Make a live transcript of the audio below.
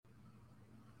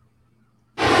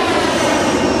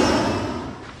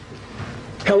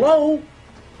Hello?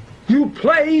 You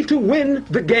play to win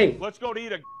the game. Let's go to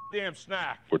eat a damn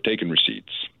snack. We're taking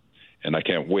receipts, and I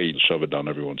can't wait to shove it down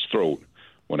everyone's throat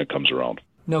when it comes around.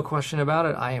 No question about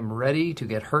it. I am ready to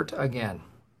get hurt again.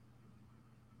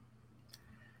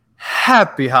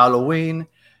 Happy Halloween.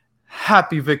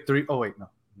 Happy Victory. Oh, wait, no.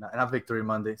 Not Victory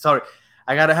Monday. Sorry.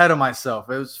 I got ahead of myself.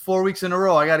 It was 4 weeks in a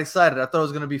row. I got excited. I thought it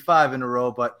was going to be 5 in a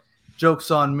row, but joke's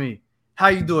on me. How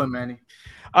you doing, Manny?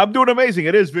 I'm doing amazing.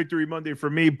 It is Victory Monday for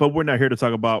me, but we're not here to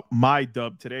talk about my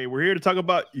dub today. We're here to talk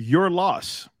about your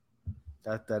loss.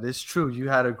 That is true. You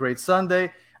had a great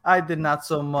Sunday. I did not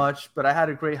so much, but I had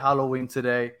a great Halloween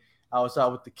today. I was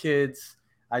out with the kids.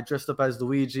 I dressed up as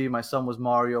Luigi. My son was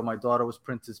Mario. My daughter was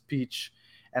Princess Peach.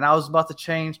 And I was about to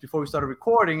change before we started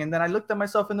recording, and then I looked at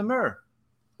myself in the mirror.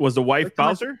 Was the wife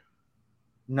Bowser?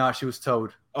 No, she was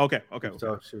Toad. Okay.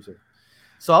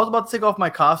 So I was about to take off my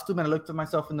costume, and I looked at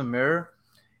myself in the mirror,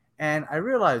 and I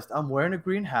realized I'm wearing a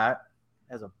green hat,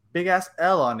 has a big-ass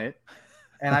L on it,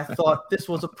 and I thought this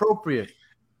was appropriate.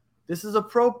 This is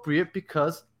appropriate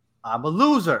because I'm a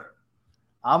loser.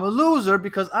 I'm a loser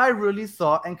because I really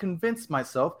thought and convinced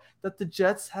myself that the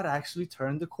Jets had actually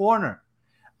turned the corner.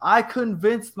 I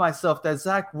convinced myself that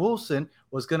Zach Wilson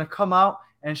was going to come out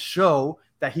and show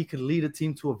that he could lead a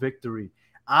team to a victory.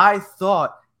 I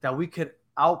thought that we could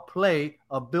outplay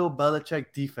a Bill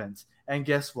Belichick defense. And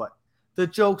guess what? The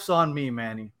joke's on me,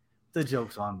 Manny. The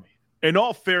joke's on me. In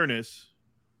all fairness,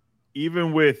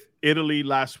 even with Italy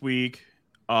last week,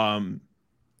 Gunny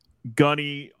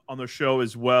on the show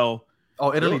as well.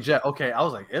 Oh, Italy Jet. Okay, I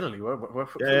was like, Italy? Where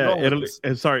Italy.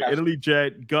 Sorry, Italy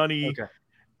Jet, Gunny. Okay.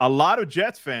 A lot of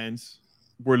Jets fans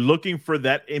were looking for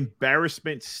that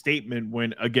embarrassment statement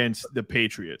win against the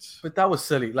Patriots. But that was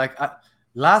silly. Like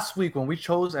last week when we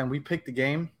chose and we picked the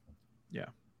game,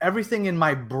 everything in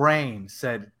my brain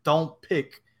said, don't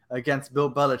pick against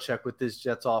Bill Belichick with this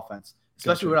Jets offense,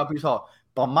 especially without Breece Hall.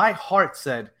 But my heart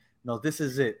said, no, this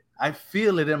is it. I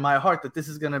feel it in my heart that this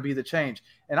is going to be the change.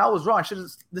 And I was wrong. I should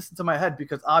have listened to my head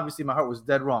because obviously my heart was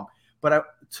dead wrong. But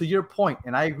to your point,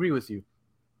 and I agree with you,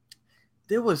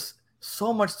 there was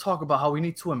so much talk about how we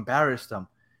need to embarrass them.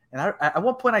 And at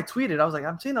one point I tweeted, I was like,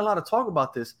 I'm seeing a lot of talk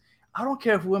about this. I don't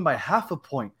care if we win by half a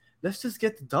point. Let's just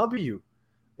get the W.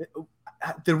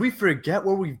 Did we forget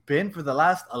where we've been for the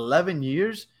last 11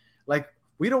 years? Like,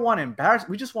 we don't want to embarrass.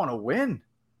 We just want to win.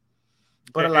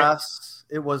 But alas,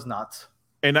 it was not.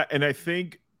 And I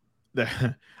think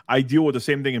that I deal with the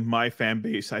same thing in my fan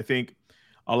base. I think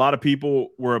a lot of people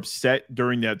were upset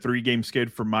during that 3-game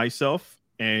skid for myself,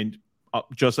 and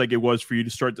just like it was for you to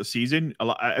start the season.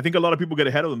 I think a lot of people get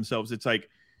ahead of themselves. It's like,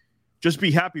 just be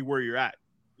happy where you're at.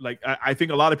 Like, I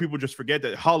think a lot of people just forget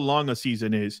that how long a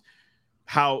season is,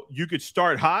 how you could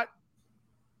start hot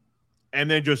and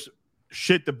then just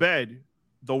shit the bed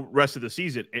the rest of the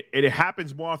season. It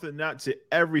happens more often than not to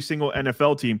every single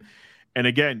NFL team. And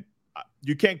again,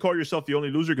 you can't call yourself the only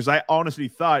loser, because I honestly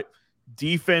thought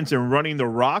defense and running the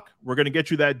rock were going to get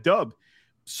you that dub.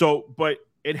 So, but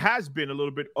it has been a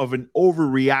little bit of an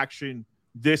overreaction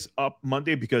this up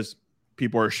Monday because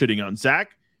people are shitting on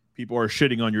Zach. People are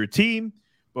shitting on your team.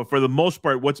 But for the most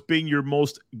part, what's been your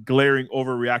most glaring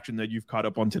overreaction that you've caught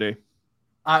up on today?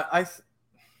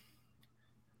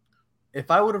 If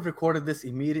I would have recorded this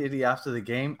immediately after the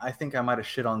game, I think I might have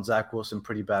shit on Zach Wilson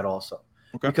pretty bad also.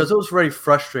 Okay. Because it was very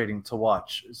frustrating to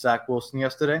watch Zach Wilson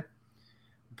yesterday.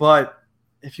 But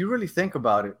if you really think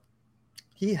about it,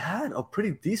 he had a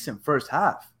pretty decent first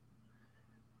half.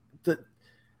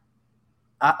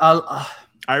 I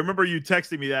remember you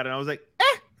texting me that, and I was like,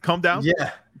 calm down.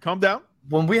 Yeah. Calm down.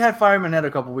 When we had Fireman Ed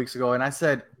a couple weeks ago, and I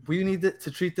said, we need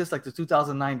to treat this like the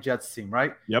 2009 Jets team,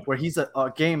 right? Yep. Where he's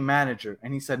a game manager.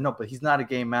 And he said, no, but he's not a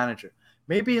game manager.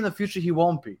 Maybe in the future he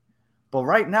won't be. But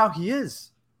right now he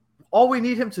is. All we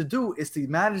need him to do is to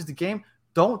manage the game.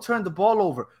 Don't turn the ball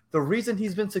over. The reason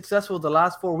he's been successful the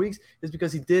last 4 weeks is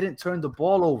because he didn't turn the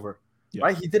ball over,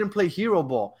 right? He didn't play hero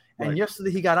ball. And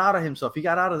yesterday he got out of himself. He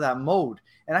got out of that mode.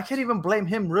 And I can't even blame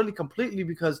him really completely,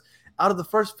 because out of the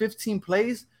first 15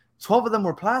 plays, 12 of them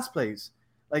were pass plays.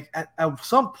 Like at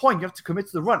some point you have to commit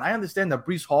to the run. I understand that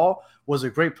Breece Hall was a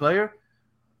great player,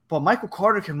 but Michael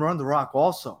Carter can run the rock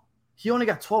also. He only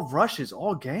got 12 rushes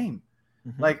all game.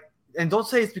 Mm-hmm. And don't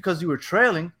say it's because you were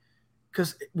trailing,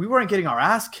 because we weren't getting our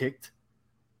ass kicked.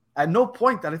 At no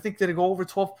point did I think they'd go over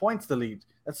 12 points to lead.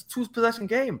 That's a 2-possession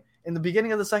game in the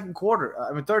beginning of the third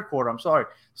quarter. I'm sorry.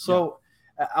 So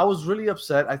I was really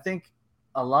upset. I think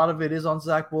a lot of it is on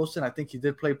Zach Wilson. I think he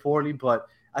did play poorly, but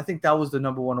I think that was the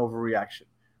number one overreaction.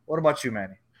 What about you,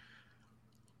 Manny?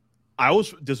 I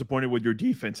was disappointed with your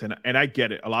defense, and I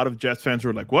get it. A lot of Jets fans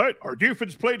were like, what? Our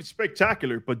defense played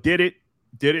spectacular, but did it?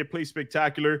 Did it play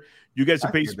spectacular? You guys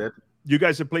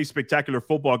have played spectacular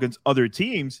football against other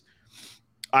teams.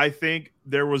 I think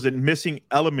there was a missing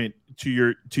element to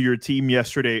your team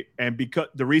yesterday, and because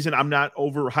the reason I'm not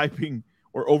overhyping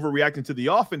or overreacting to the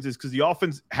offense is because the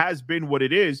offense has been what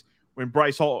it is when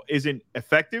Bryce Hall isn't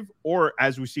effective, or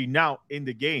as we see now in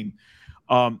the game.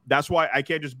 That's why I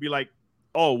can't just be like,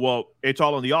 oh, well, it's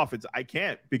all on the offense. I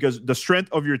can't, because the strength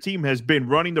of your team has been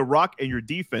running the rock and your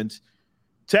defense.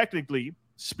 Technically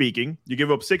speaking, you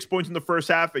give up 6 points in the first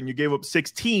half and you gave up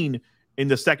 16 in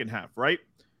the second half, right?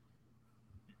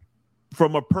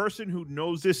 From a person who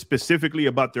knows this specifically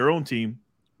about their own team,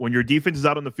 when your defense is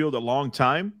out on the field a long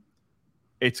time,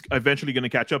 it's eventually going to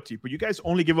catch up to you. But you guys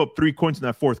only give up 3 points in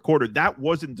that fourth quarter. That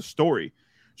wasn't the story.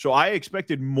 So I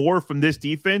expected more from this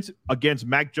defense against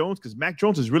Mac Jones, because Mac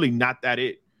Jones is really not that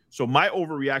it. So my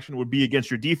overreaction would be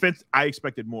against your defense. I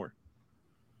expected more.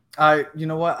 You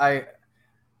know what?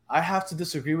 I have to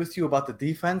disagree with you about the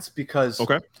defense, because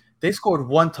they scored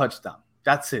 1 touchdown.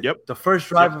 That's it. Yep. The first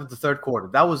drive of the third quarter.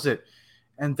 That was it.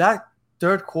 And that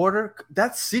third quarter,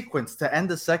 that sequence to end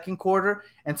the second quarter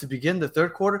and to begin the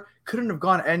third quarter couldn't have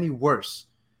gone any worse.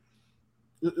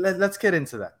 Let's get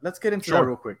into that. Let's get into that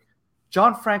real quick.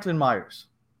 John Franklin Myers,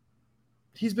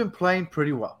 he's been playing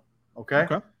pretty well. Okay.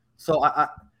 So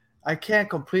I can't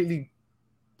completely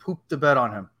poop the bed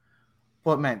on him.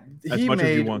 But, man, he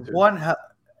made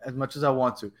as much as I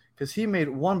want to, because he made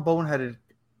one boneheaded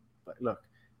 – look,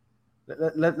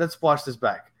 let's watch this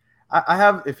back. I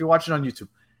have – if you're watching on YouTube,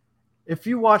 if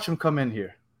you watch him come in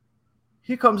here,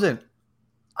 he comes in.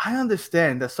 I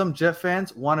understand that some Jet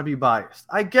fans want to be biased.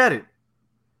 I get it.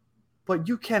 But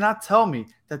you cannot tell me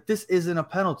that this isn't a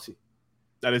penalty.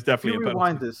 That is definitely a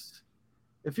penalty.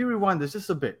 If you rewind this just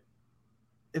a bit,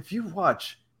 if you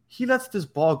watch, he lets this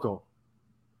ball go.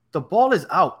 The ball is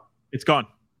out. It's gone.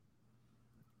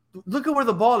 Look at where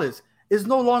the ball is. It's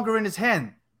no longer in his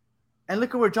hand. And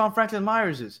look at where John Franklin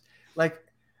Myers is. Like,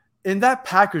 in that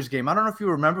Packers game, I don't know if you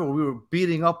remember when we were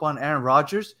beating up on Aaron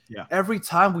Rodgers. Yeah. Every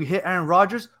time we hit Aaron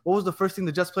Rodgers, what was the first thing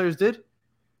the Jets players did?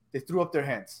 They threw up their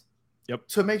hands. Yep.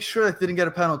 To make sure that they didn't get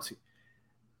a penalty.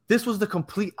 This was the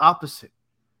complete opposite.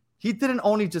 He didn't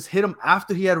only just hit him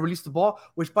after he had released the ball,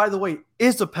 which, by the way,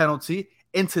 is a penalty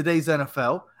in today's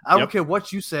NFL. I don't care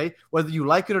what you say, whether you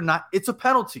like it or not. It's a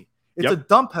penalty. It's a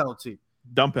dumb penalty.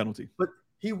 Dumb penalty. But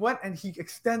he went and he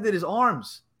extended his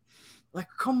arms. Like,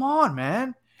 come on,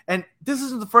 man. And this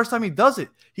isn't the first time he does it.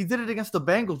 He did it against the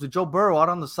Bengals with Joe Burrow out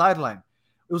on the sideline.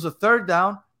 It was a third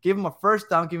down, gave him a first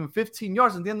down, gave him 15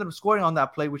 yards, and they ended up scoring on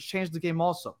that play, which changed the game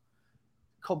also.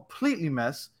 Completely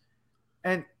mess.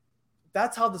 And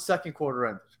that's how the second quarter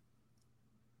ended.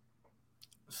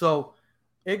 So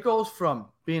it goes from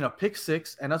being a pick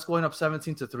six and us going up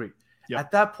 17-3. Yep.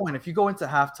 At that point, if you go into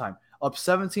halftime, up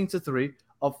 17-3,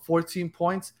 up 14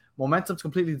 points, momentum's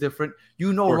completely different.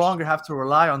 You no longer have to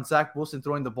rely on Zach Wilson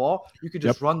throwing the ball. You could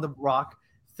just run the rock.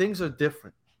 Things are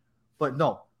different. But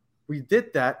no, we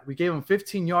did that. We gave him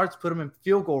 15 yards, put him in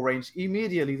field goal range.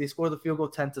 Immediately, they scored the field goal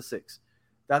 10-6.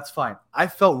 That's fine. I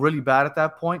felt really bad at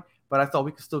that point, but I thought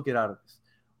we could still get out of this.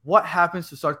 What happens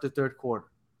to start the third quarter?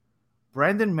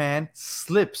 Brandon Mann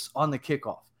slips on the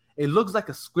kickoff. It looks like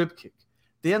a squib kick.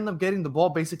 They end up getting the ball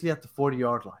basically at the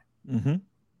 40-yard line. Mm-hmm.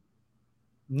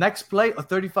 Next play, a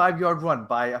 35-yard run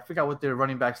by, I forgot what their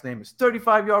running back's name is.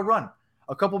 35-yard run.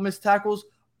 A couple missed tackles.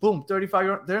 Boom,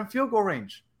 35-yard. They're in field goal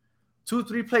range.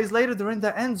 2-3 plays later, they're in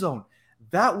the end zone.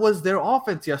 That was their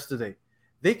offense yesterday.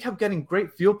 They kept getting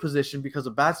great field position because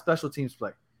of bad special teams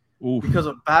play. Oof. Because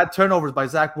of bad turnovers by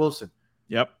Zach Wilson.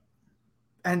 Yep.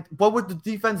 And what would the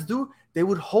defense do? They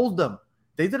would hold them.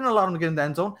 They didn't allow them to get in the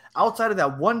end zone. Outside of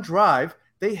that one drive,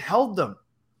 they held them.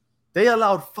 They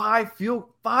allowed five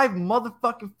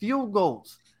motherfucking field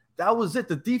goals. That was it.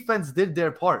 The defense did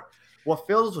their part. What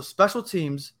fails was special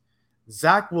teams,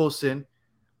 Zach Wilson,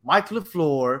 Mike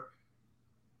LaFleur,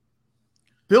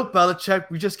 Bill Belichick.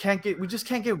 We just can't get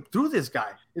through this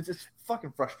guy. It's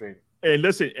fucking frustrating. And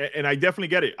listen, and I definitely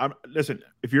get it. Listen,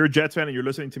 if you're a Jets fan and you're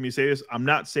listening to me say this, I'm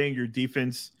not saying your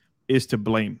defense is to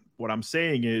blame. What I'm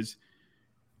saying is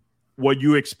what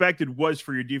you expected was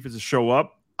for your defense to show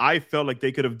up. I felt like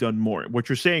they could have done more. What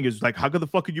you're saying is, like, how the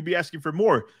fuck could you be asking for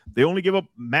more? They only give up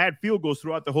mad field goals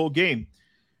throughout the whole game.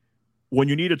 When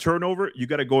you need a turnover, you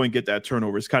got to go and get that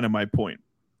turnover. It's kind of my point.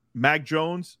 Mac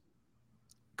Jones,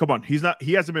 come on. He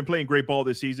hasn't been playing great ball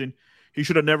this season. He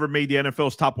should have never made the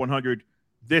NFL's top 100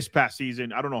 this past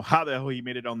season. I don't know how the hell he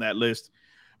made it on that list.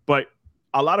 But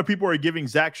a lot of people are giving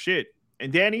Zach shit.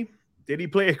 And Danny, did he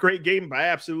play a great game?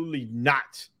 Absolutely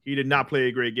not. He did not play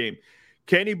a great game.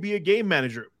 Can he be a game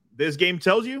manager? This game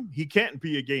tells you he can't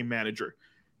be a game manager.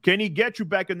 Can he get you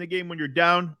back in the game when you're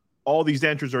down? All these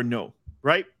answers are no,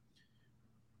 right?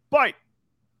 But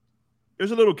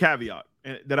there's a little caveat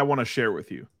that I want to share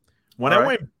with you. When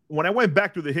I went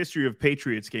back to the history of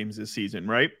Patriots games this season,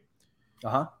 right?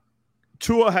 Uh-huh.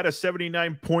 Tua had a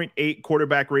 79.8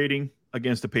 quarterback rating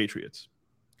against the Patriots.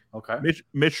 Okay.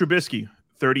 Mitch Trubisky,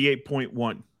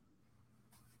 38.1.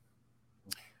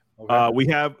 Okay. We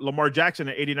have Lamar Jackson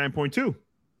at 89.2,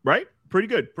 right? Pretty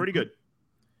good, pretty good.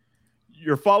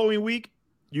 Your following week,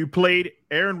 you played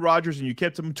Aaron Rodgers and you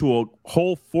kept him to a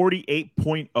whole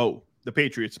 48.0. The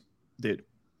Patriots did.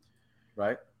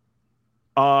 Right.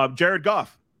 Jared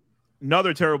Goff,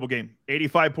 another terrible game,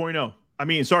 85.0.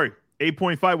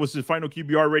 8.5 was his final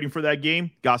QBR rating for that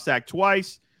game. Got sacked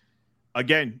twice.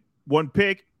 Again, one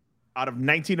pick out of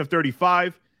 19 of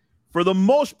 35. For the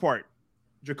most part,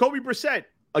 Jacoby Brissett,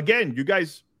 again,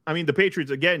 the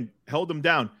Patriots, again, held them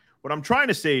down. What I'm trying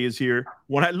to say is here,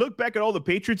 when I look back at all the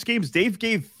Patriots games, they've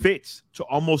gave fits to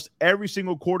almost every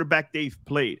single quarterback they've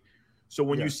played. So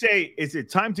when you say, is it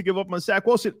time to give up on Zach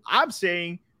Wilson? I'm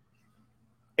saying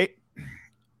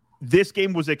this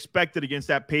game was expected against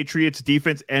that Patriots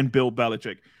defense and Bill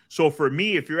Belichick. So for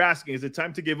me, if you're asking, is it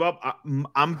time to give up?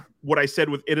 I'm what I said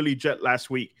with Italy Jet last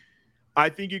week. I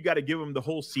think you got to give him the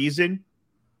whole season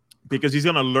because he's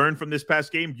going to learn from this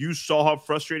past game. You saw how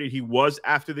frustrated he was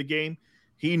after the game.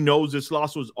 He knows this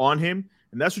loss was on him,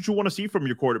 and that's what you want to see from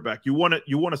your quarterback. You want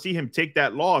to see him take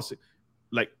that loss,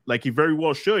 like he very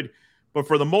well should. But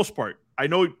for the most part, I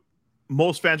know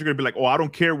most fans are going to be like, "Oh, I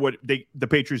don't care what the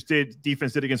Patriots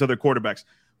defense did against other quarterbacks."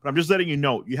 But I'm just letting you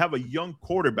know, you have a young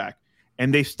quarterback,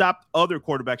 and they stopped other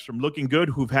quarterbacks from looking good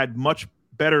who've had much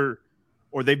better,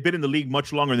 or they've been in the league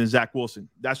much longer than Zach Wilson.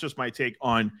 That's just my take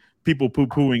on people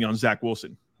poo-pooing on Zach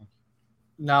Wilson.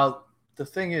 Now, the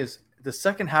thing is, the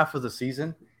second half of the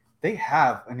season, they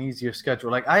have an easier schedule.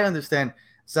 Like, I understand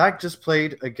Zach just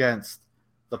played against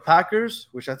the Packers,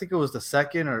 which I think it was the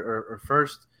second or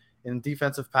first in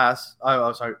defensive pass.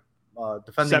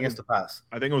 Defending against the pass.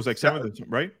 I think it was like seventh,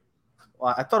 right?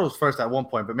 Well, I thought it was first at one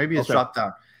point, but maybe it's dropped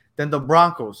down. Then the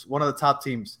Broncos, one of the top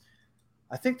teams.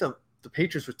 I think the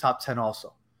Patriots were top 10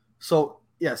 also. So,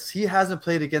 yes, he hasn't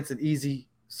played against an easy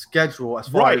schedule as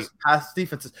far as past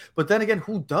defenses. But then again,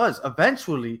 who does?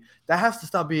 Eventually, that has to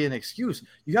stop being an excuse.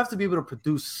 You have to be able to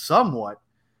produce somewhat.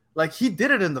 Like, he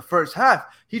did it in the first half.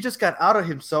 He just got out of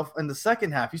himself in the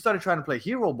second half. He started trying to play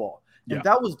hero ball. And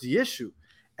that was the issue.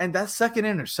 And that second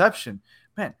interception,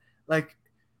 man, like,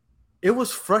 it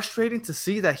was frustrating to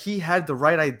see that he had the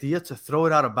right idea to throw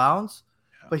it out of bounds,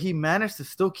 but he managed to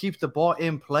still keep the ball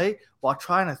in play while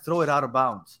trying to throw it out of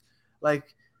bounds.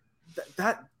 Like,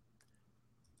 I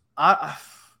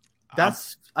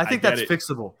think that's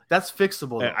fixable. That's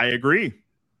fixable. Though. I agree.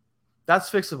 That's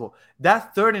fixable.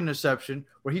 That third interception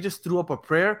where he just threw up a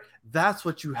prayer, that's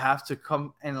what you have to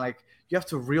come and, like, you have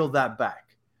to reel that back.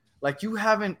 Like, you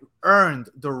haven't earned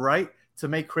the right to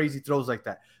make crazy throws like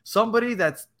that. Somebody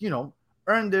that's,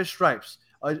 earned their stripes,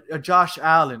 a Josh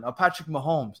Allen, a Patrick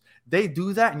Mahomes, they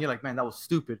do that, and you're like, man, that was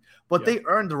stupid. But they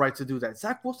earned the right to do that.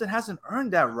 Zach Wilson hasn't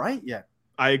earned that right yet.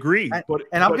 I agree. I'm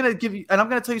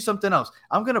gonna tell you something else.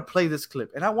 I'm gonna play this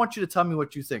clip, and I want you to tell me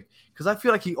what you think, because I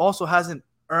feel like he also hasn't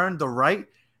earned the right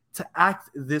to act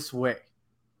this way.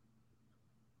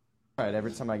 All right,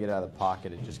 every time I get out of the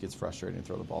pocket, it just gets frustrating to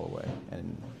throw the ball away,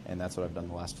 and that's what I've done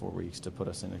the last 4 weeks to put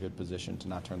us in a good position to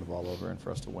not turn the ball over and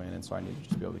for us to win. And so I need to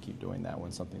just be able to keep doing that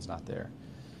when something's not there.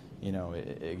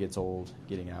 It gets old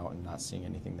getting out and not seeing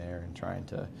anything there and trying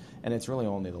to. And it's really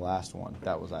only the last one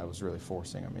I was really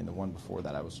forcing. I mean, the one before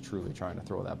that, I was truly trying to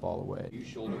throw that ball away.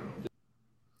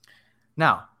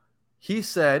 Now, he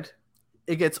said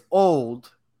it gets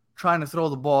old trying to throw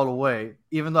the ball away,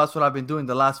 even though that's what I've been doing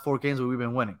the last 4 games where we've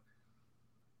been winning.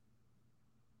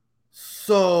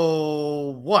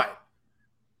 So what?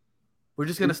 We're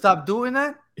just gonna stop doing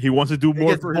that? He wants to do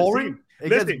more for his team. It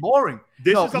gets boring.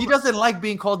 No, he doesn't like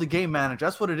being called the game manager.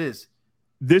 That's what it is.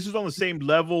 This is on the same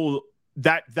level.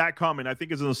 That comment, I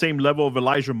think, is on the same level of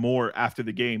Elijah Moore after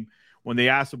the game when they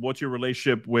asked him, "What's your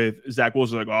relationship with Zach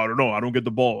Wilson?" Like, "Oh, I don't know. I don't get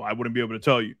the ball. I wouldn't be able to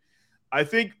tell you." I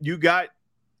think you got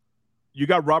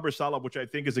Robert Saleh, which I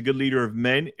think is a good leader of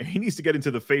men. And he needs to get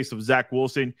into the face of Zach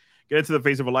Wilson, get into the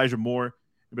face of Elijah Moore.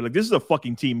 Be like, this is a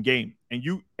fucking team game. And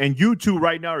you two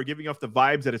right now are giving off the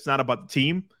vibes that it's not about the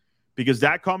team, because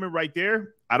that comment right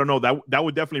there, I don't know, that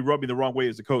would definitely rub me the wrong way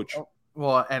as a coach.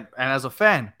 Well, and as a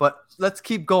fan, but let's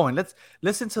keep going. Let's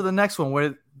listen to the next one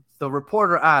where the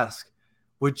reporter asked,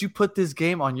 would you put this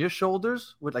game on your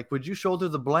shoulders? Would you shoulder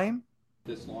the blame?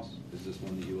 This loss, is this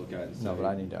one that you look at and say? No, but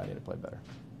I need to play better.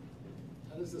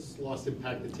 How does this loss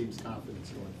impact the team's confidence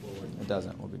going forward? It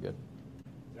doesn't. We'll be good.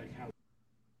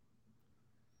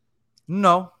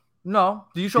 No.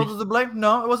 Do you shoulder the blame?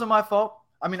 No, it wasn't my fault.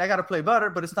 I mean, I got to play better,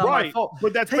 but it's not my fault.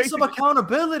 But that's Take some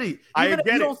accountability. Even if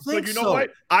you don't think so. You know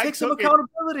what? Take some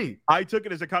accountability. I took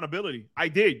it as accountability. I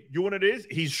did. You know what it is?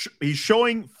 He's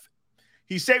showing.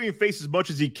 He's saving face as much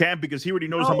as he can because he already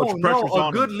knows how much pressure's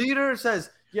on him. A good leader says,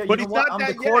 "Yeah, but you know what? I'm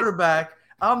the quarterback.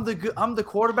 I'm the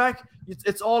quarterback.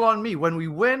 It's all on me. When we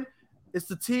win, it's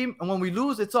the team, and when we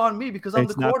lose, it's on me because I'm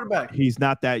the quarterback." He's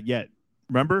not that yet.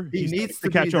 Remember, he needs to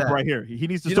catch up right here. He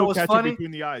needs to still catch up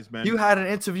between the eyes, man. You had an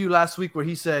interview last week where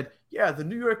he said, "Yeah, the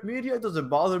New York media doesn't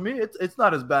bother me. It's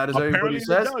not as bad as everybody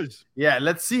says." It does. Yeah,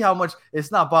 let's see how much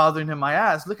it's not bothering him. My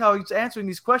ass. Look how he's answering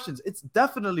these questions. It's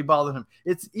definitely bothering him.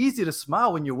 It's easy to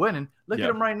smile when you're winning. Look at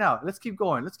him right now. Let's keep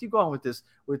going. Let's keep going with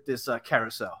this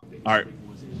carousel. All right.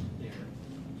 Was it there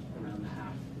around the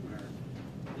half where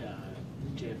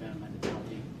JFM had the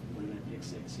penalty would have been a pick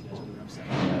six? You guys would have upset.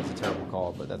 Yeah, it's a terrible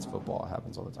call, but that's football. It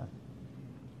happens all the time.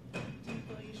 Do you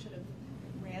feel you should have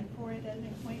ran for it at any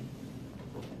point?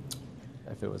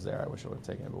 If it was there, I wish I would have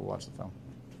taken it, but we'll watch the film.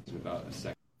 About a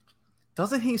second.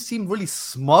 Doesn't he seem really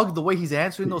smug the way he's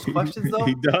answering those questions, though?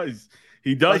 He does.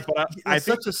 He does, like, but I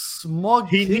think such a smug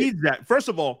he kid. needs that. First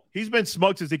of all, he's been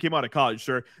smug since he came out of college,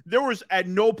 sir. There was at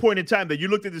no point in time that you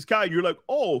looked at this guy and you're like,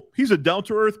 oh, he's a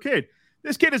down-to-earth kid.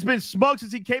 This kid has been smug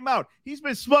since he came out. He's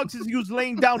been smug since he was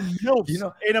laying down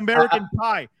milfs in American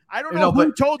Pie. I don't know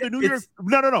who told the New York.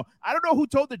 No. I don't know who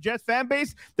told the Jets fan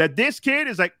base that this kid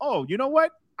is like, oh, you know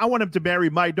what? I want him to marry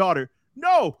my daughter.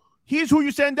 No, he's who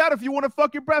you send out if you want to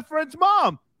fuck your best friend's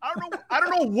mom. I don't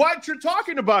know what you're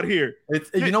talking about here.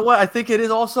 You know what? I think it is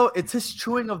also it's his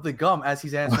chewing of the gum as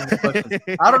he's answering the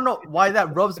questions. I don't know why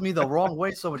that rubs me the wrong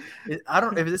way so much. I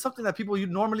don't if it's something that people you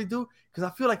normally do because I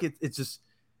feel like it's just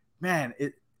man,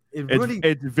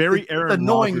 it's very Aaron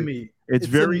annoying Rodgers. me. It's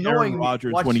very Aaron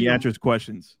Rodgers when he answers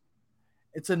questions.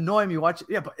 It's annoying me watching.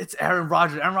 Yeah, but it's Aaron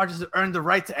Rodgers. Aaron Rodgers has earned the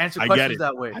right to answer questions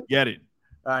that way. I get it.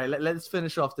 All right, let's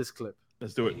finish off this clip.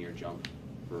 Let's do it. Your jump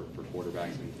for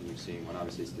quarterbacks and you seeing one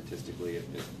obviously statistically if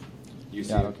you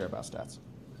see I don't care about stats.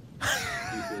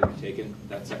 you feel you've taken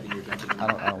that second year jump.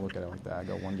 I don't look at it like that. I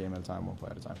go one game at a time, one play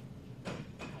at a time. How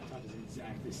tough is it,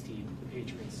 Zach, this team, the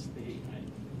Patriots,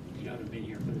 you haven't been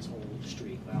here for this whole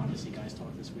streak, but obviously guys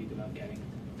talked this week about getting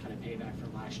kind of payback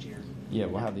for last year. Yeah,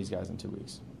 we'll have these guys in 2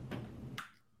 weeks.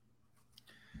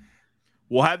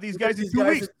 We'll have these guys in 2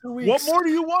 weeks. What more do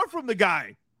you want from the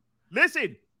guy?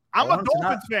 Listen, I'm a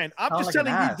Dolphins fan. I'm just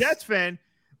telling you, Jets fan,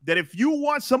 that if you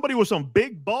want somebody with some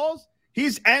big balls,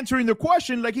 he's answering the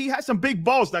question like he has some big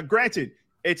balls. Now, granted,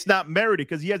 it's not merited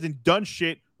because he hasn't done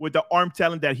shit with the arm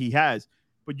talent that he has.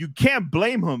 But you can't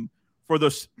blame him for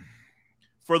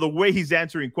the way he's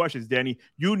answering questions, Danny.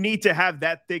 You need to have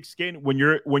that thick skin when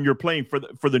you're playing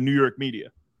for the New York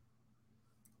media.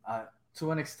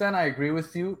 To an extent, I agree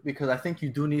with you because I think you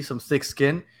do need some thick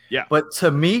skin. Yeah. But to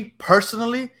me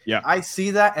personally, I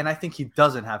see that and I think he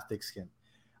doesn't have thick skin.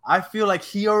 I feel like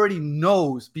he already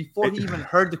knows before he even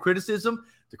heard the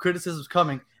criticism's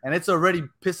coming, and it's already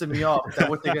pissing me off that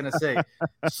what they're gonna say.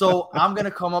 So I'm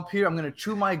gonna come up here, I'm gonna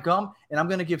chew my gum, and I'm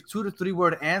gonna give 2 to 3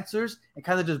 word answers and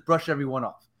kind of just brush everyone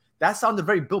off. That sounded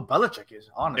very Bill Belichick-ish,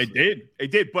 honestly.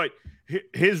 It did. But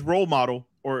his role model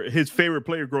or his favorite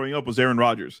player growing up was Aaron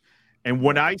Rodgers. And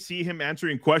when I see him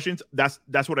answering questions,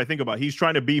 that's what I think about. He's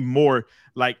trying to be more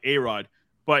like A-Rod.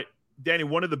 But Danny,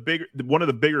 one of the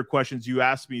bigger questions you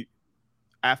asked me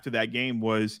after that game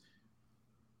was,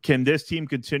 can this team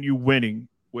continue winning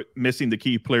with missing the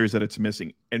key players that it's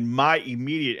missing? And my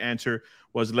immediate answer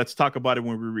was, let's talk about it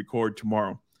when we record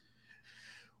tomorrow.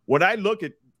 When I look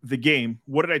at the game,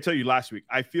 what did I tell you last week?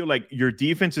 I feel like your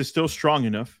defense is still strong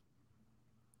enough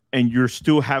and you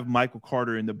still have Michael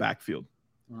Carter in the backfield.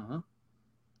 Uh-huh.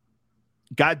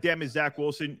 God damn it, Zach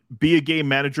Wilson, be a game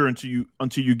manager until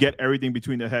you get everything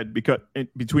between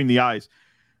the eyes.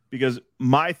 Because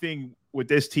my thing with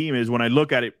this team is when I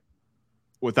look at it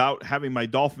without having my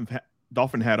Dolphin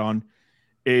hat on,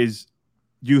 is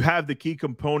you have the key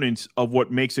components of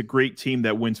what makes a great team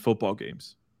that wins football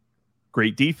games.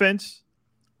 Great defense,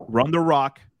 run the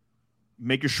rock,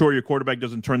 making sure your quarterback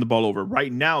doesn't turn the ball over.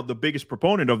 Right now, the biggest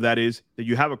proponent of that is that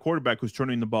you have a quarterback who's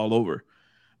turning the ball over.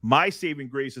 My saving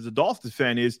grace as a Dolphins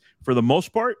fan is, for the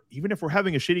most part, even if we're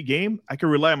having a shitty game, I can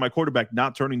rely on my quarterback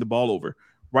not turning the ball over.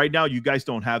 Right now, you guys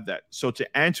don't have that. So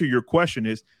to answer your question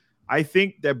is, I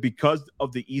think that because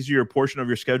of the easier portion of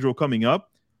your schedule coming up,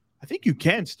 I think you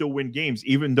can still win games,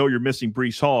 even though you're missing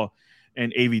Breece Hall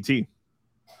and AVT.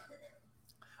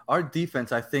 Our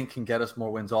defense, I think, can get us more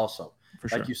wins also. For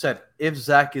sure. Like you said, if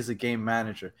Zach is a game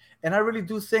manager. And I really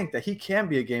do think that he can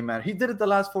be a game manager. He did it the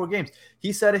last 4 games.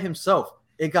 He said it himself.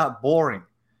 It got boring.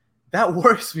 That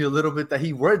worries me a little bit that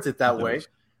he words it that way,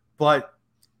 but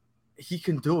he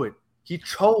can do it. He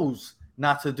chose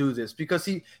not to do this because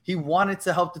he wanted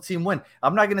to help the team win.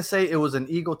 I'm not going to say it was an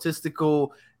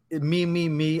egotistical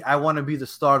me. I want to be the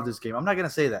star of this game. I'm not going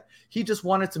to say that. He just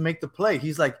wanted to make the play.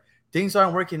 He's like, things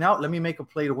aren't working out. Let me make a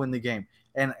play to win the game.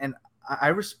 And I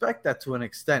respect that to an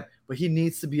extent, but he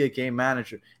needs to be a game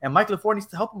manager. And Mike LaFleur needs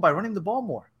to help him by running the ball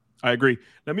more. I agree.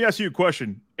 Let me ask you a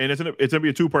question, and it's gonna be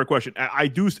a two-part question. I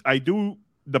do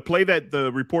the play that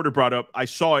the reporter brought up. I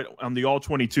saw it on the all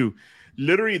 22.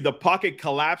 Literally, the pocket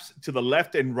collapsed to the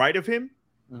left and right of him,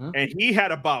 and he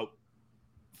had about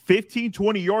 15,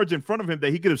 20 yards in front of him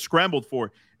that he could have scrambled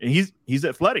for. And he's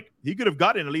athletic. He could have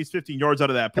gotten at least 15 yards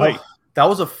out of that play. That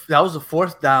was a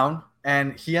fourth down,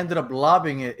 and he ended up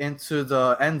lobbing it into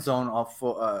the end zone of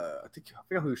I forget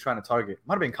who he was trying to target.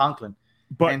 Might have been Conklin.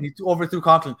 And he overthrew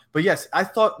Conklin. But yes, I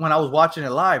thought when I was watching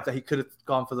it live that he could have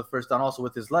gone for the first down also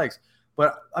with his legs.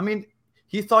 But I mean,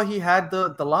 he thought he had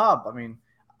the lob. I mean,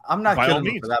 I'm not killing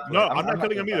him for that play. No, I'm not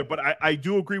killing him either. But I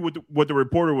do agree with what the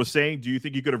reporter was saying. Do you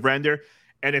think he could have ran there?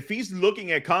 And if he's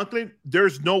looking at Conklin,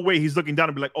 there's no way he's looking down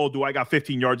and be like, oh, do I got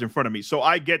 15 yards in front of me? So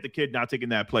I get the kid not taking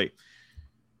that play.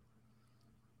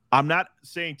 I'm not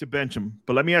saying to bench him,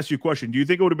 but let me ask you a question. Do you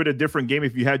think it would have been a different game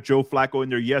if you had Joe Flacco in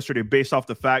there yesterday based off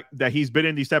the fact that he's been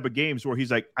in these type of games where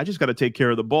he's like, I just got to take care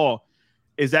of the ball?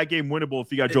 Is that game winnable if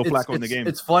you got Joe Flacco in the game?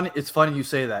 It's funny you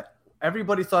say that.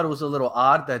 Everybody thought it was a little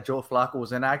odd that Joe Flacco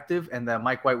was inactive and that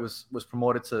Mike White was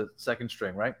promoted to second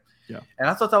string, right? Yeah. And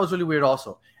I thought that was really weird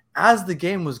also. As the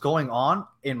game was going on,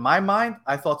 in my mind,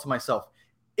 I thought to myself,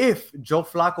 if Joe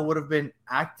Flacco would have been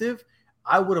active,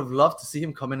 I would have loved to see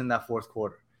him come in that fourth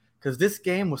quarter. Because this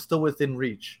game was still within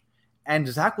reach. And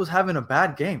Zach was having a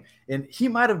bad game. And he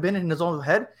might have been in his own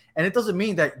head. And it doesn't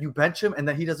mean that you bench him and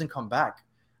that he doesn't come back.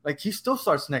 Like, he still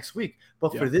starts next week.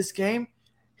 But for this game,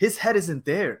 his head isn't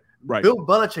there. Right. Bill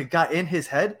Belichick got in his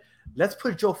head. Let's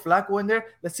put Joe Flacco in there.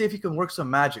 Let's see if he can work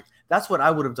some magic. That's what I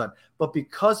would have done. But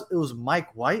because it was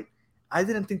Mike White, I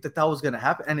didn't think that was going to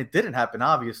happen. And it didn't happen,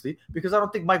 obviously, because I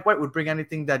don't think Mike White would bring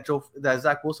anything that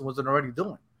Zach Wilson wasn't already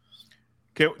doing.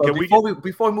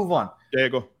 Before we move on, there you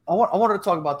go. I wanted to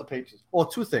talk about the Patriots. Well,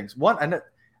 two things. One, and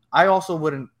I also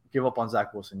wouldn't give up on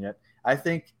Zach Wilson yet. I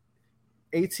think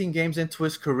 18 games into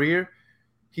his career,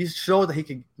 he's showed that he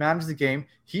can manage the game.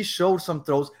 He showed some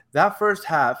throws. That first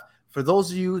half, for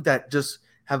those of you that just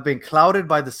have been clouded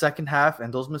by the second half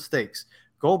and those mistakes,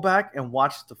 go back and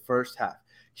watch the first half.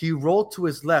 He rolled to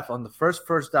his left on the first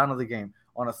down of the game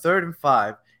on a 3rd and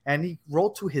 5, and he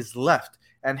rolled to his left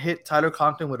and hit Tyler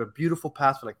Conklin with a beautiful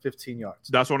pass for like 15 yards.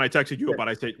 That's when I texted you about.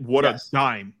 I said, what a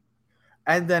dime.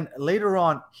 And then later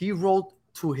on, he rolled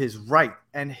to his right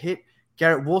and hit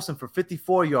Garrett Wilson for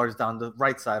 54 yards down the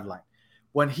right sideline.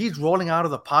 When he's rolling out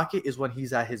of the pocket is when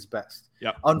he's at his best.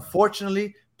 Yep.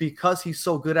 Unfortunately, because he's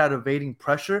so good at evading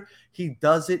pressure, he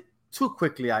does it too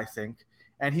quickly, I think,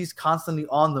 and he's constantly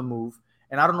on the move.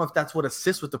 And I don't know if that's what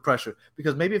assists with the pressure,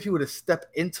 because maybe if he would have stepped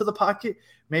into the pocket,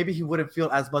 maybe he wouldn't feel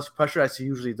as much pressure as he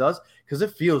usually does, because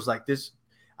it feels like this.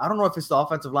 I don't know if it's the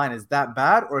offensive line is that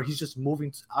bad or he's just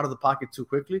moving out of the pocket too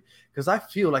quickly, because I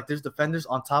feel like there's defenders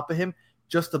on top of him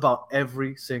just about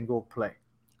every single play.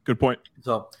 Good point.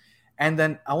 So, and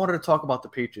then I wanted to talk about the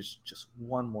Patriots just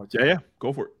one more time. Yeah,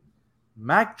 go for it.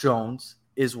 Mac Jones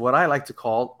is what I like to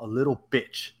call a little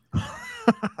bitch.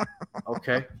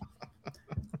 Okay?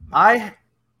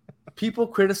 People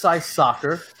criticize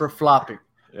soccer for flopping.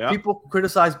 Yeah. People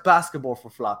criticize basketball for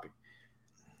flopping.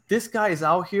 This guy is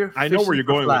out here. I know where you're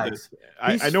going with this.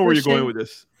 I know where you're going with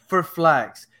this. For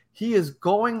flags. He is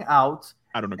going out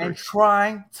and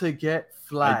trying to get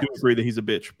flags. I do agree that he's a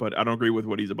bitch, but I don't agree with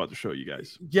what he's about to show you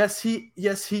guys. Yes, he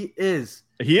is.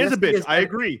 He is a bitch. I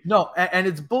agree. No, and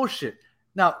it's bullshit.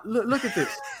 Now, look at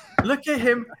this. Look at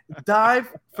him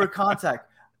dive for contact.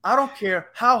 I don't care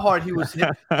how hard he was hit.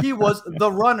 He was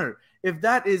the runner. If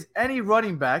that is any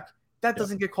running back, that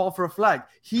doesn't get called for a flag.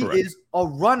 He is a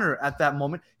runner at that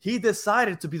moment. He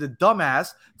decided to be the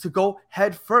dumbass to go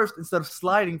head first instead of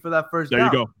sliding for that first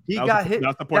down. There you go. He got hit.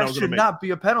 That should not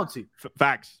be a penalty.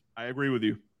 Facts. I agree with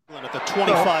you. At the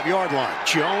 25-yard line.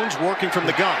 Jones working from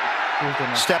the gun.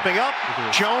 Stepping up.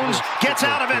 Jones gets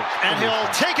out of it, and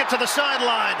he'll take it to the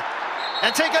sideline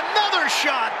and take another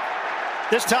shot.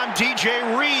 This time,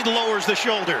 DJ Reed lowers the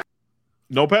shoulder.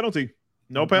 No penalty.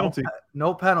 No penalty.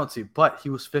 No penalty, but he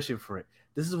was fishing for it.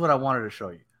 This is what I wanted to show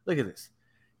you. Look at this.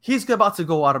 He's about to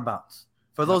go out of bounds.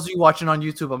 For those of you watching on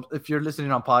YouTube, if you're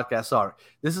listening on podcast, sorry.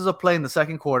 This is a play in the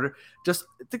second quarter. I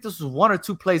think this was one or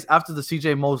two plays after the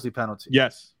CJ Mosley penalty.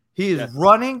 Yes. He is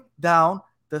running down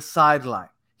the sideline.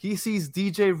 He sees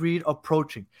DJ Reed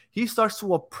approaching. He starts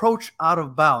to approach out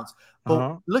of bounds.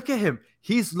 But look at him.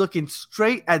 He's looking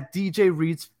straight at DJ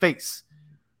Reed's face.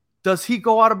 Does he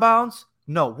go out of bounds?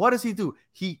 No. What does he do?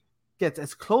 He gets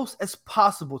as close as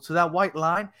possible to that white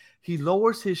line. He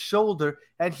lowers his shoulder,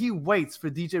 and he waits for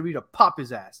DJ Reed to pop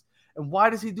his ass. And why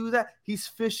does he do that? He's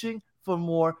fishing for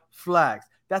more flags.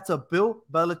 That's a Bill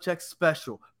Belichick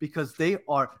special because they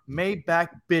are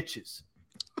made-back bitches.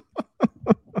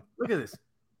 Look at this.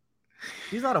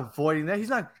 He's not avoiding that.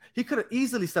 He could have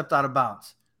easily stepped out of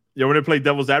bounds. You want to play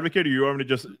devil's advocate, or you want me to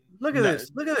just look at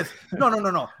this? Look at this.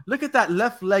 No. Look at that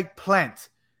left leg plant.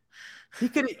 He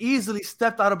could have easily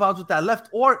stepped out of bounds with that left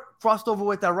or crossed over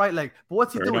with that right leg. But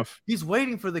what's he doing? Enough. He's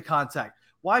waiting for the contact.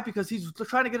 Why? Because he's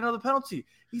trying to get another penalty.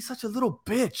 He's such a little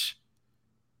bitch.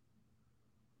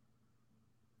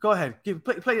 Go ahead.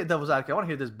 Play the devil's advocate. I want to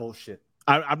hear this bullshit.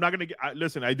 I'm not going to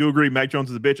listen. I do agree. Mac Jones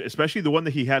is a bitch, especially the one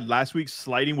that he had last week,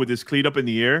 sliding with his cleat up in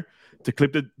the air to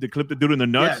clip the dude in the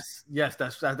nuts. Yes,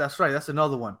 that's right. That's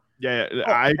another one.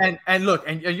 Yeah. And look,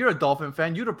 and you're a Dolphin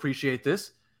fan. You'd appreciate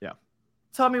this. Yeah.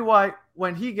 Tell me why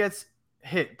when he gets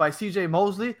hit by CJ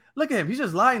Mosley, look at him. He's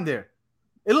just lying there.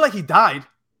 It looked like he died.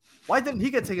 Why didn't he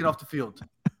get taken off the field?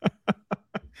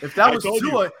 If that was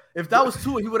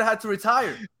Tua, he would have had to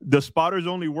retire. The spotters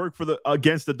only work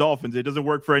against the Dolphins. It doesn't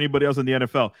work for anybody else in the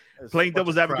NFL. Playing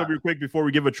devil's advocate real quick before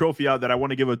we give a trophy out that I want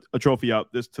to give a trophy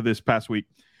out this past week.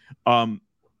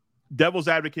 Devil's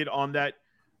advocate on that,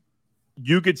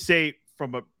 you could say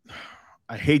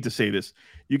I hate to say this,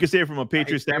 you could say from a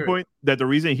Patriots standpoint that the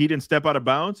reason he didn't step out of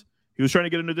bounds, he was trying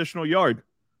to get an additional yard.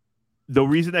 The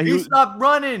reason that he stopped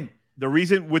running. The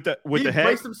reason with the head,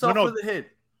 braced himself for the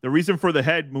hit. The reason for the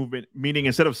head movement, meaning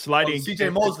instead of sliding,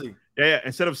 CJ Mosley.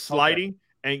 Instead of sliding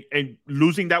and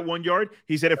losing that 1 yard,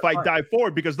 he said, if I dive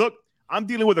forward, because look, I'm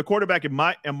dealing with a quarterback in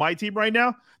my team right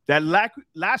now that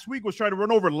last week was trying to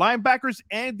run over linebackers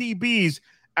and DBs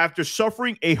after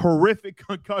suffering a horrific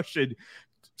concussion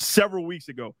several weeks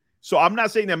ago. So I'm not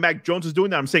saying that Mac Jones is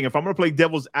doing that. I'm saying if I'm going to play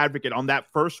devil's advocate on that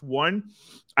first one,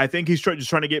 I think he's just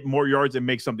trying to get more yards and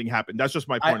make something happen. That's just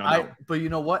my point on that. But you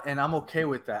know what? And I'm okay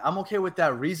with that. I'm okay with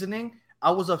that reasoning.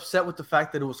 I was upset with the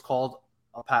fact that it was called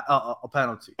a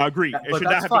penalty. I agree. It should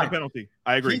not have been a penalty.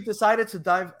 I agree. He decided to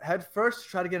dive head first to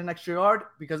try to get an extra yard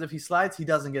because if he slides, he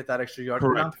doesn't get that extra yard.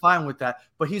 Correct. And I'm fine with that.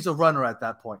 But he's a runner at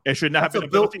that point. It should not have been a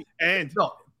penalty.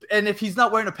 And if he's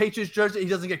not wearing a Patriots jersey, he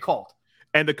doesn't get called.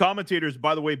 And the commentators,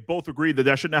 by the way, both agreed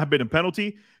that should not have been a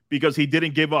penalty because he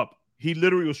didn't give up. He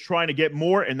literally was trying to get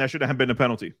more, and that shouldn't have been a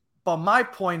penalty. But my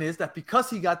point is that because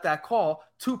he got that call,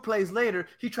 2 plays later,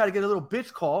 he tried to get a little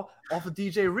bitch call off of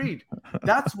DJ Reed.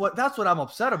 That's what I'm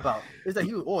upset about. Is that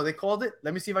they called it?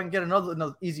 Let me see if I can get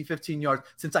another easy 15 yards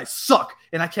since I suck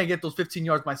and I can't get those 15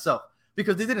 yards myself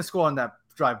because they didn't score on that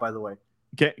drive, by the way.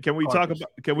 Can we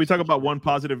talk about one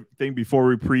positive thing before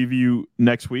we preview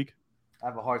next week? I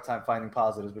have a hard time finding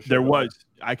positives. But there was.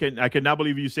 I cannot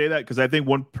believe you say that because I think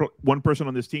one person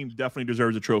on this team definitely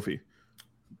deserves a trophy.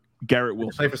 Garrett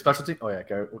Wilson. Play for special team? Oh, yeah.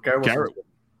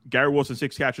 Garrett Wilson,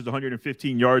 6 catches,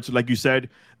 115 yards. Like you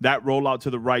said, that rollout to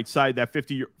the right side, that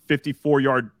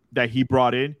 54-yard that he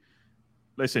brought in.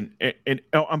 Listen, and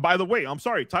by the way, I'm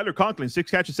sorry, Tyler Conklin,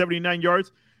 6 catches, 79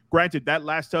 yards. Granted, that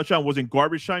last touchdown was in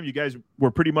garbage time. You guys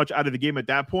were pretty much out of the game at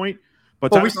that point.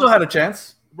 But we still had a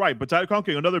chance. Right, but Tyler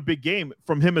Conklin, another big game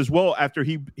from him as well after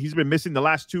he's been missing the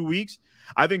last 2 weeks.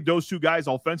 I think those two guys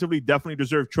offensively definitely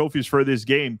deserve trophies for this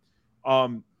game.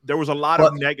 There was a lot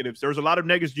of negatives. There was a lot of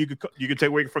negatives you could take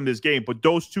away from this game, but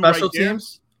those two special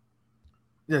teams.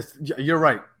 Yes, you're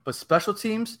right. But special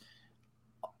teams,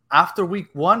 after week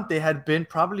 1, they had been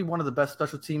probably one of the best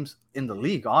special teams in the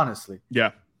league, honestly.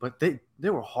 Yeah. But they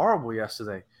were horrible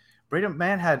yesterday. Braden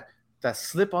Mann had that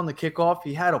slip on the kickoff.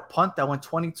 He had a punt that went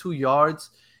 22 yards.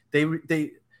 There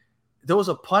was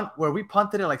a punt where we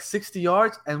punted it like 60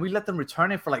 yards and we let them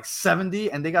return it for like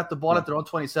 70 and they got the ball at their own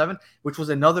 27, which was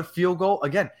another field goal.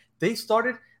 Again, they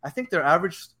started, I think their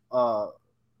average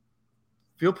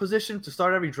field position to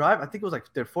start every drive, I think it was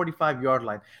like their 45-yard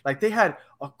line. Like they had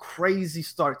a crazy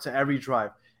start to every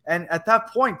drive. And at that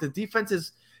point, the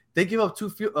defense they give up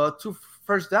 2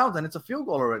 first downs and it's a field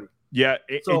goal already. Yeah,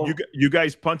 so, and you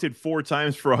guys punted 4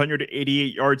 times for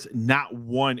 188 yards, not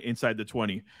one inside the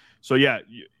 20. So, yeah,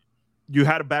 you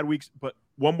had a bad week, but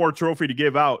one more trophy to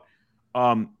give out.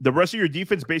 The rest of your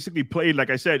defense basically played, like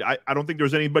I said, I don't think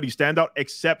there's anybody standout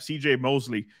except CJ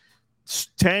Mosley.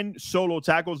 10 solo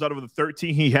tackles out of the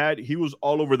 13 he had. He was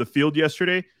all over the field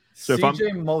yesterday. So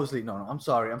CJ Mosley, no, I'm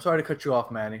sorry. I'm sorry to cut you off,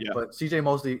 Manny, but CJ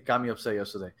Mosley got me upset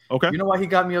yesterday. Okay. You know why he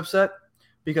got me upset?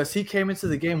 Because he came into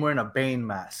the game wearing a Bane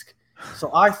mask.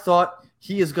 So I thought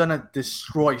he is gonna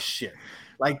destroy shit.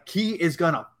 Like he is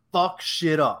gonna fuck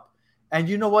shit up. And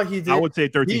you know what he did? I would say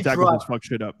 13 tackles is fuck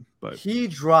shit up, but he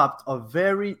dropped a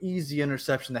very easy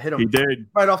interception that hit him he did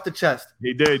right off the chest.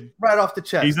 He did. Right off the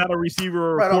chest. He's not a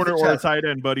receiver or Right a corner off the or a chest. tight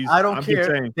end, but I don't I'm care. just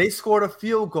saying. They scored a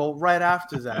field goal right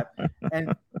after that.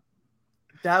 And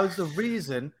that was the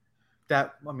reason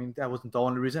that wasn't the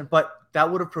only reason, but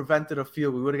that would have prevented a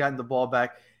field. We would have gotten the ball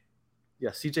back.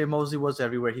 Yeah, CJ Mosley was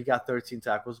everywhere. He got 13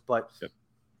 tackles, but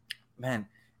man,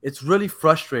 it's really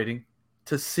frustrating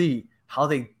to see how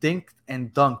they dinked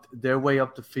and dunked their way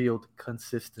up the field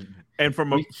consistently. And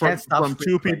from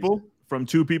two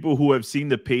people who have seen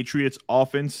the Patriots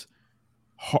offense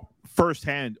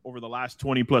firsthand over the last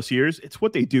 20 plus years, it's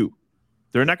what they do.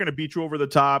 They're not going to beat you over the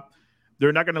top.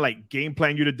 They're not going to like game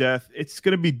plan you to death. It's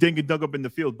going to be dink and dunk up in the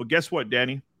field. But guess what,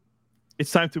 Danny?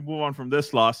 It's time to move on from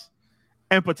this loss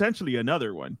and potentially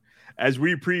another one as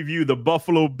we preview the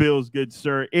Buffalo Bills, good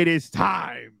sir. It is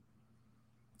time.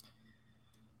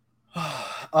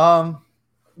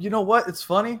 You know what? It's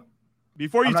funny.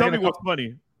 Before you tell me what's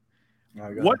funny,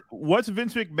 what's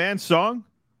Vince McMahon's song?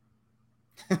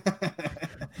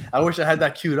 I wish I had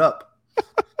that queued up.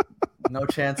 No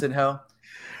chance in hell.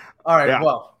 All right. Yeah.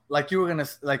 Well, like you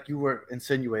were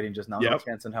insinuating just now. Yep. No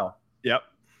chance in hell. Yep.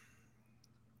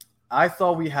 I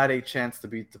thought we had a chance to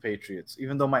beat the Patriots,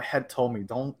 even though my head told me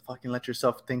don't fucking let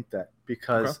yourself think that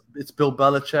because it's Bill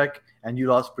Belichick and you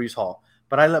lost Breece Hall.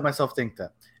 But I let myself think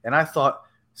that. And I thought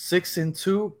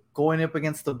 6-2 going up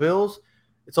against the Bills,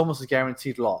 it's almost a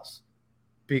guaranteed loss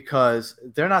because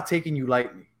they're not taking you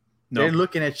lightly. No. They're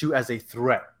looking at you as a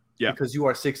threat because you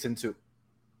are 6-2.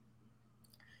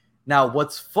 Now,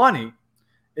 what's funny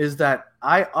is that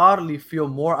I oddly feel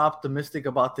more optimistic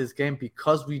about this game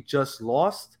because we just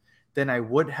lost than I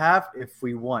would have if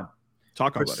we won.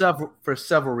 For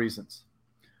several reasons.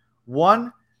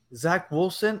 One, Zach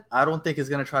Wilson, I don't think is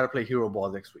going to try to play hero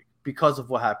ball next week because of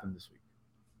what happened this week.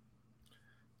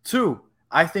 Two,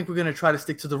 I think we're going to try to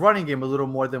stick to the running game a little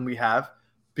more than we have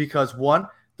because, one,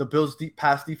 the Bills'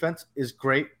 pass defense is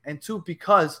great, and two,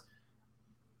 because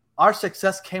our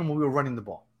success came when we were running the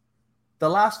ball. The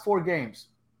last four games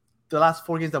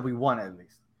that we won at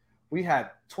least, we had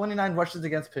 29 rushes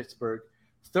against Pittsburgh,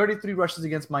 33 rushes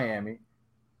against Miami,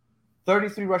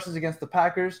 33 rushes against the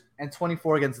Packers, and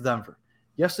 24 against Denver.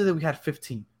 Yesterday, we had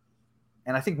 15.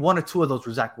 And I think one or two of those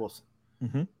were Zach Wilson.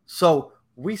 Mm-hmm. So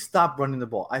we stopped running the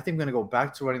ball. I think we're going to go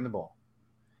back to running the ball.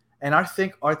 And I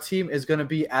think our team is going to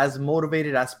be as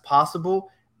motivated as possible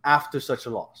after such a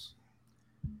loss.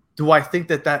 Do I think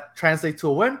that translates to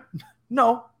a win?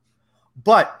 No.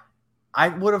 But I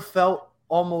would have felt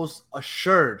almost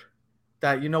assured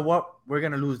that, you know what, we're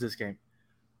going to lose this game.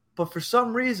 But for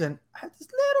some reason, I had this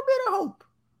little bit of hope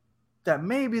that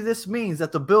maybe this means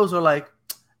that the Bills are like,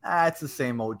 it's the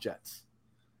same old Jets.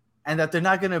 And that they're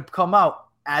not going to come out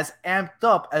as amped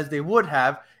up as they would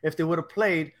have if they would have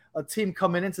played a team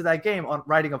coming into that game on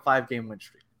riding a 5-game win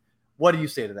streak. What do you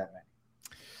say to that, man?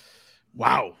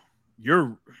 Wow.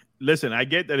 Listen, I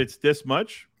get that it's this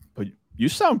much, but you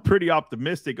sound pretty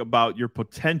optimistic about your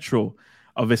potential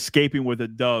of escaping with a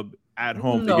dub at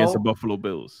home against the Buffalo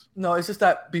Bills. No, it's just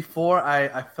that before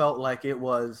I felt like it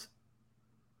was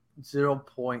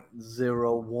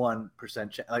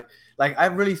 0.01% chance. Like I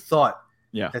really thought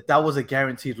that was a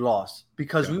guaranteed loss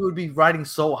because we would be riding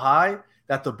so high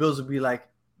that the Bills would be like,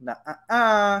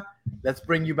 let's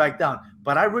bring you back down.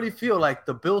 But I really feel like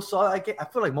the Bills saw that game. I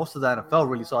feel like most of the NFL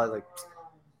really saw it like,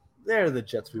 they're the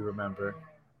Jets we remember.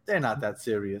 They're not that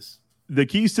serious. The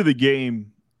keys to the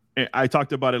game, I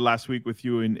talked about it last week with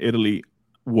you in Italy,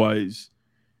 was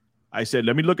I said,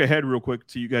 let me look ahead real quick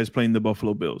to you guys playing the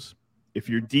Buffalo Bills. If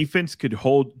your defense could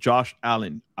hold Josh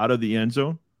Allen out of the end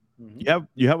zone,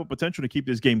 you have a potential to keep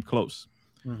this game close.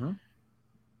 Mm-hmm.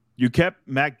 You kept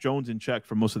Mac Jones in check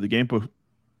for most of the game, but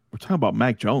we're talking about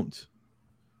Mac Jones.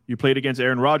 You played against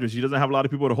Aaron Rodgers. He doesn't have a lot of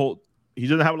people to hold. He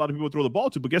doesn't have a lot of people to throw the ball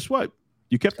to, but guess what?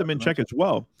 You kept them in check as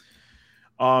well.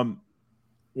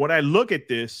 When I look at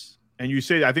this and you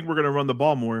say, I think we're going to run the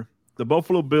ball more, the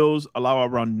Buffalo Bills allow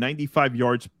around 95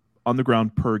 yards on the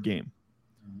ground per game,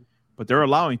 but they're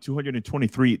allowing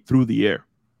 223 through the air.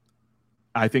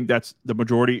 I think that's the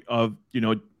majority of,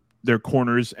 their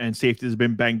corners and safety has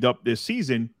been banged up this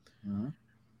season. Mm-hmm.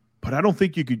 But I don't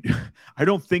think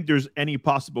there's any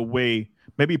possible way,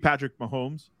 maybe Patrick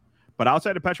Mahomes, but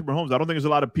outside of Patrick Mahomes, I don't think there's a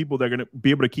lot of people that are going to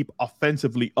be able to keep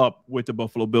offensively up with the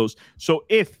Buffalo Bills. So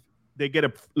if they get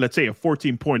let's say a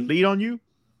 14-point lead on you,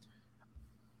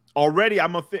 already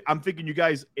I'm thinking you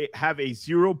guys have a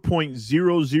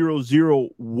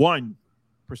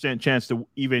 0.0001% chance to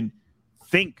even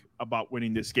think about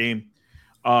winning this game.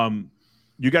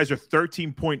 You guys are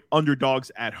 13-point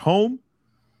underdogs at home.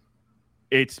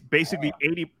 It's basically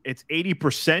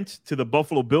 80% to the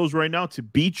Buffalo Bills right now to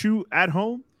beat you at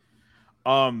home.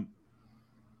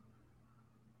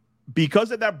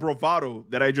 Because of that bravado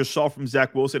that I just saw from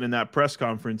Zach Wilson in that press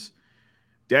conference,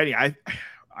 Danny, I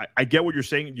get what you're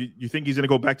saying. You think he's going to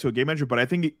go back to a game manager, but I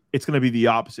think it's going to be the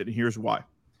opposite, and here's why.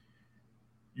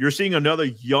 You're seeing another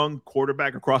young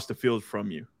quarterback across the field from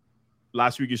you.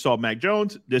 Last week you saw Mac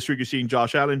Jones. This week you're seeing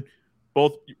Josh Allen,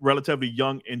 both relatively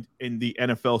young in the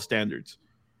NFL standards.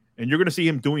 And you're going to see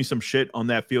him doing some shit on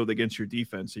that field against your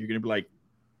defense. So you're going to be like,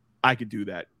 I could do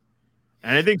that.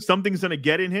 And I think something's going to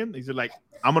get in him. He's like,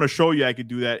 I'm going to show you I could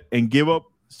do that and give up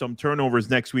some turnovers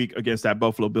next week against that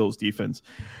Buffalo Bills defense.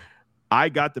 I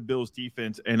got the Bills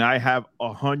defense, and I have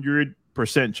 100%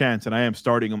 chance, and I am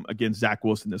starting them against Zach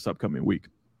Wilson this upcoming week.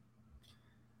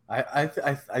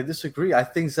 I disagree. I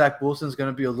think Zach Wilson's going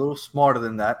to be a little smarter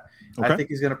than that. Okay. I think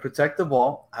he's going to protect the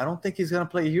ball. I don't think he's going to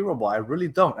play hero ball. I really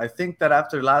don't. I think that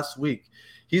after last week,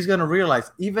 he's going to realize,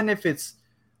 even if it's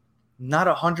not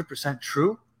 100%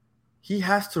 true, he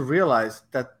has to realize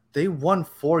that they won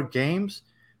 4 games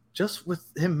just with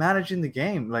him managing the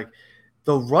game. Like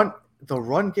the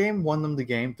run game won them the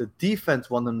game. The defense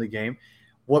won them the game.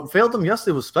 What failed them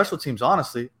yesterday was special teams,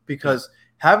 honestly, because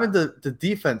having the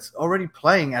defense already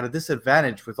playing at a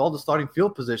disadvantage with all the starting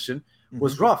field position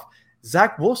was rough.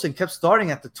 Zach Wilson kept starting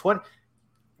at the 20.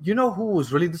 You know who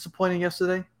was really disappointing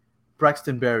yesterday?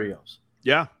 Braxton Berrios.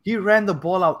 Yeah. He ran the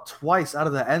ball out twice out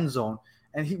of the end zone,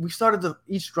 and we started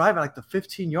each drive at like the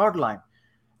 15-yard line.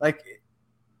 Like,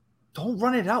 don't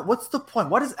run it out. What's the point?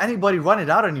 Why does anybody run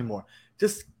it out anymore?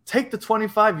 Just take the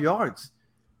 25 yards.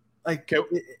 Like,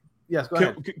 yes, go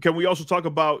ahead. Can we also talk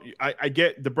about – I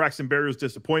get the Braxton Berrios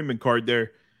disappointment card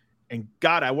there. And,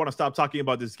 God, I want to stop talking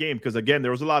about this game because, again,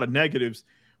 there was a lot of negatives.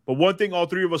 But one thing all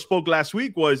three of us spoke last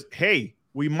week was, hey,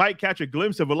 we might catch a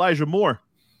glimpse of Elijah Moore.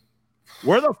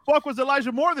 Where the fuck was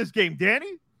Elijah Moore this game,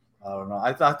 Danny? I don't know.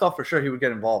 I thought for sure he would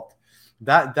get involved.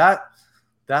 That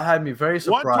had me very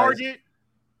surprised. One target,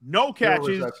 no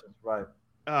catches. Right.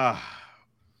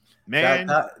 Man.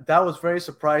 That was very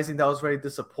surprising. That was very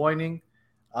disappointing.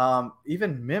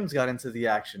 Even Mims got into the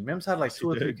action. Mims had like 2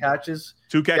 or 3 catches.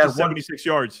 2 catches, 76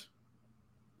 yards.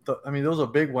 I mean, there was a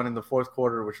big one in the fourth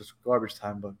quarter, which was garbage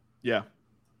time. But yeah,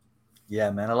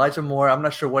 man. Elijah Moore, I'm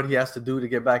not sure what he has to do to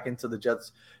get back into the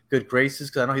Jets' good graces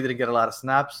because I know he didn't get a lot of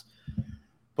snaps.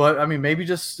 But, I mean, maybe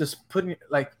just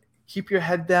keep your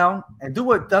head down and do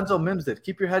what Denzel Mims did.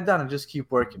 Keep your head down and just keep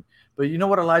working. But you know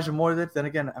what Elijah Moore did? Then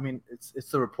again, I mean, it's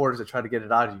the reporters that try to get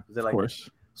it out of you. They're like, of course.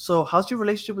 So how's your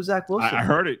relationship with Zach Wilson? I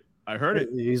heard it.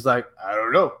 He's like, I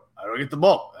don't know. I don't get the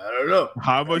ball. I don't know.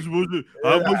 How am I supposed to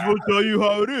tell you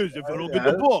how it is if I don't get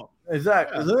the ball?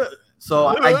 Exactly. Yeah. So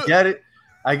I get it.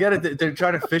 I get it. They're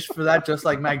trying to fish for that just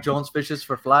like Mac Jones fishes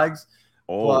for flags.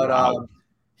 But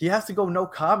he has to go no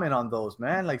comment on those,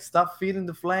 man. Like, stop feeding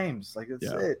the flames. Like,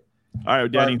 that's it. All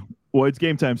right, Danny. Well, it's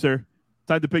game time, sir.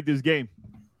 Time to pick this game.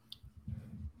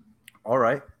 All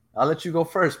right. I'll let you go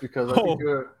first because I think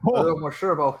you're a little more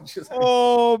sure about what you're saying.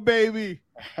 Oh, baby.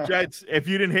 Jets fans, if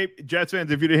you didn't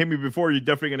hate me before, you're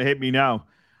definitely going to hate me now.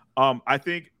 I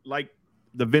think, like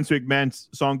the Vince McMahon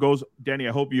song goes, Danny,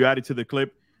 I hope you added to the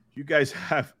clip. You guys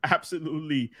have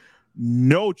absolutely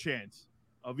no chance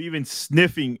of even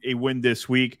sniffing a win this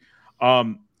week.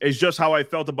 It's just how I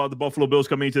felt about the Buffalo Bills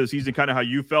coming into the season, kind of how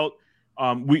you felt.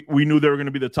 We knew they were going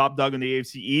to be the top dog in the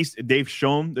AFC East. They've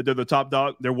shown that they're the top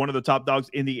dog. They're one of the top dogs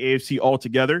in the AFC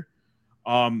altogether.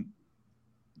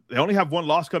 They only have one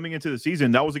loss coming into the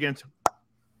season. That was against,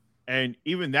 and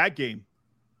even that game,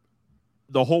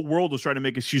 the whole world was trying to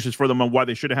make excuses for them on why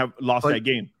they shouldn't have lost that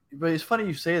game. But it's funny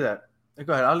you say that.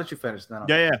 Go ahead. I'll let you finish now.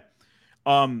 Yeah.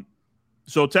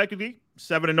 So technically,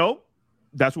 7-0.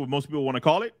 That's what most people want to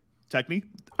call it. Technically,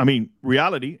 I mean,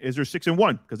 reality is they're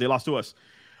 6-1 because they lost to us.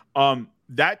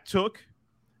 That took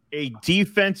a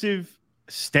defensive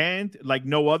stand like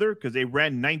no other because they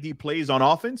ran 90 plays on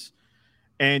offense.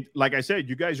 And like I said,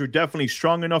 you guys are definitely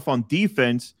strong enough on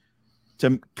defense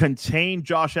to contain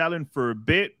Josh Allen for a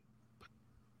bit.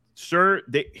 Sir,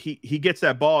 he gets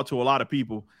that ball to a lot of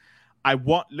people.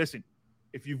 Listen,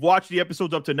 if you've watched the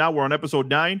episodes up to now, we're on episode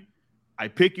 9. I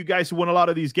pick you guys to win a lot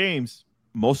of these games.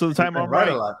 Most of the time I'm right.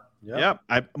 A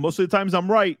lot. Most of the times I'm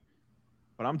right.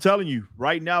 But I'm telling you,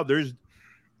 right now,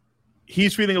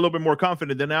 he's feeling a little bit more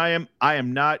confident than I am. I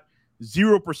am not.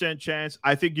 0% chance.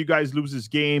 I think you guys lose this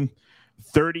game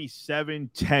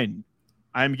 37-10.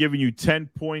 I'm giving you 10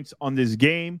 points on this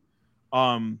game.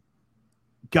 God,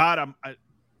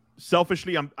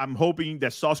 selfishly, I'm hoping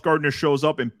that Sauce Gardner shows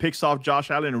up and picks off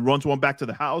Josh Allen and runs one back to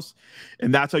the house,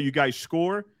 and that's how you guys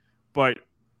score. But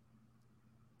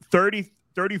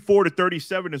 34 to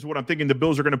 37 is what I'm thinking the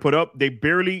Bills are going to put up. They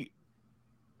barely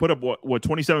put up what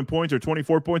 27 points or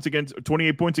 24 points against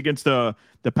 28 points against the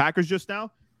Packers just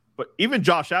now. But even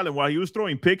Josh Allen, while he was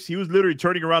throwing picks, he was literally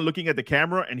turning around looking at the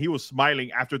camera and he was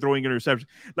smiling after throwing interception.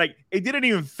 Like, it didn't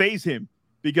even faze him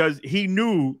because he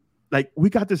knew, like, we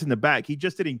got this in the bag. He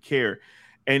just didn't care.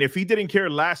 And if he didn't care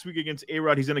last week against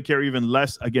A-Rod, he's going to care even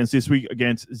less against this week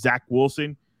against Zach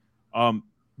Wilson.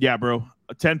 Yeah, bro.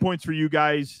 10 points for you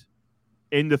guys,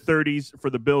 in the 30s for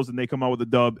the Bills, and they come out with a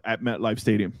dub at MetLife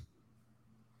Stadium.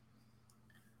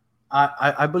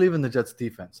 I believe in the Jets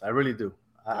defense. I really do.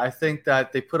 I think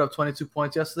that they put up 22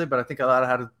 points yesterday, but I think a lot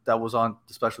of that was on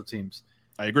the special teams.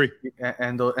 I agree.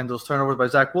 And those turnovers by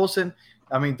Zach Wilson,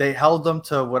 I mean, they held them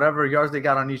to whatever yards they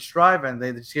got on each drive, and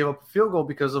they just gave up a field goal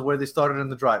because of where they started in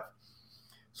the drive.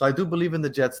 So I do believe in the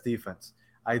Jets defense.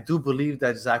 I do believe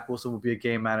that Zach Wilson will be a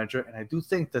game manager, and I do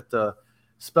think that the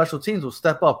special teams will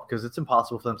step up because it's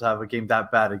impossible for them to have a game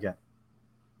that bad again.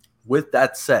 With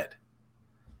that said,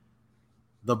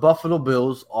 the Buffalo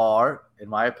Bills are, in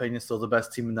my opinion, still the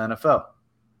best team in the NFL.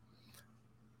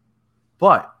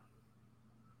 But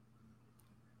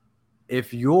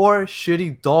if your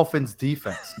shitty Dolphins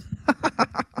defense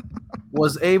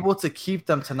was able to keep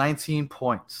them to 19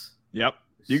 points. Yep.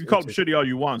 You can call them shitty all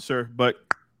you want, sir, but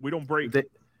we don't break. They're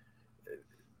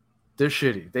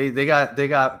shitty. They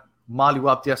got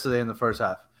mollywopped yesterday in the first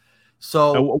half.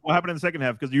 So what happened in the second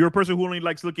half? Because you're a person who only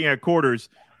likes looking at quarters.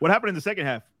 What happened in the second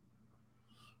half?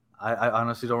 I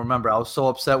honestly don't remember. I was so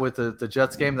upset with the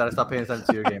Jets game that I stopped paying attention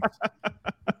to your games.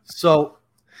 So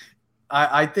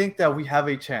I think that we have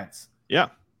a chance. Yeah.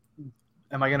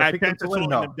 Am I going to pick them to win?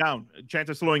 No. Chance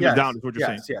of slowing them down is what you're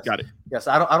saying. Yes. Got it. Yes,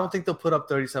 I don't think they'll put up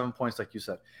 37 points like you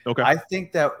said. Okay. I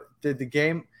think that the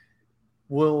game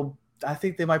will – I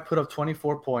think they might put up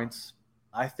 24 points.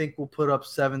 I think we'll put up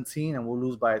 17 and we'll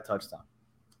lose by a touchdown.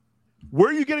 Where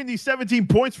are you getting these 17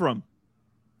 points from?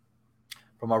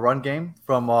 From a run game,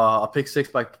 from a pick six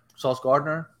by Sauce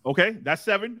Gardner. Okay, that's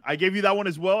 7. I gave you that one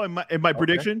as well in my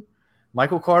prediction.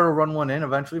 Michael Carter will run one in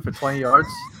eventually for 20 yards.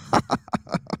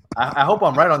 I hope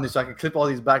I'm right on this so I can clip all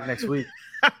these back next week.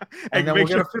 And then we'll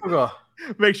get a field goal.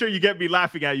 Make sure you get me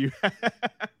laughing at you.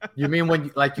 You mean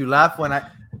when you laugh when I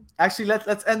 – actually,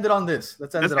 let's end it on this.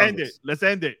 Let's end it. Let's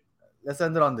end it. Let's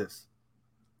end it on this.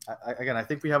 I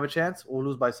think we have a chance. We'll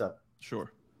lose by 7.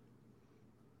 Sure.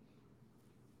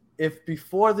 If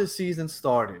before the season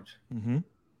started,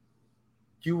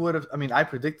 you would have – I mean, I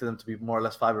predicted them to be more or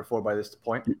less 5 or 4 by this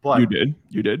point. But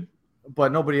You did.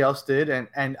 But nobody else did,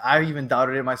 and I even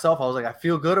doubted it myself. I was like, I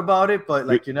feel good about it,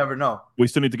 but you never know. We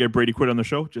still need to get Brady quit on the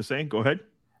show. Just saying. Go ahead.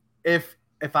 If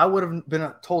I would have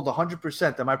been told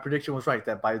 100% that my prediction was right,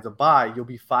 that by the bye you'll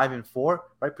be 5-4,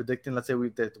 right? Predicting, let's say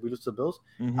we lose to the Bills,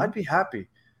 I'd be happy.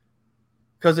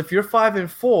 Because if you're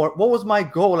 5-4, what was my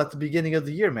goal at the beginning of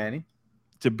the year, Manny?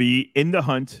 To be in the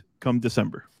hunt come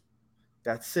December.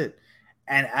 That's it.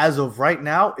 And as of right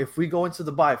now, if we go into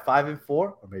the bye 5-4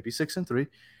 or maybe 6-3.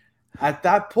 At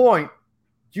that point,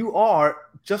 you are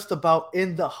just about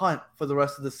in the hunt for the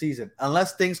rest of the season,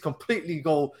 unless things completely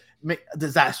go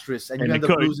disastrous and you end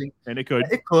up losing. And it could.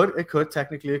 It could.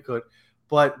 Technically, it could.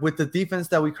 But with the defense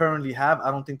that we currently have,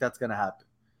 I don't think that's going to happen.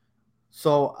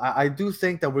 So I do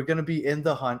think that we're going to be in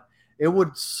the hunt. It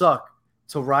would suck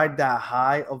to ride that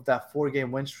high of that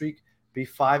 4-game win streak, be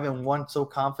 5-1, so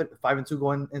confident, 5-2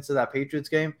 going into that Patriots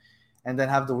game, and then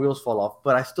have the wheels fall off.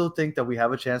 But I still think that we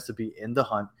have a chance to be in the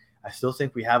hunt. I still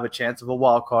think we have a chance of a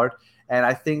wild card, and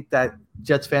I think that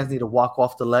Jets fans need to walk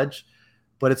off the ledge.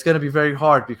 But it's going to be very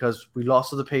hard because we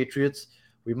lost to the Patriots.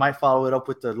 We might follow it up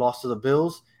with the loss to the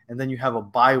Bills, and then you have a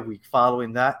bye week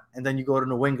following that, and then you go to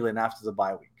New England after the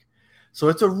bye week. So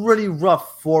it's a really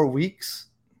rough 4 weeks,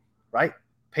 right?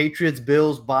 Patriots,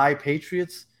 Bills, bye,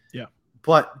 Patriots. Yeah.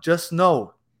 But just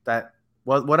know that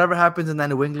whatever happens in that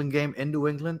New England game in New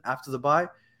England after the bye,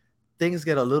 things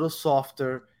get a little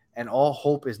softer, and all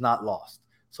hope is not lost.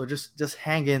 So just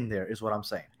hang in there is what I'm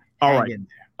saying. Hang in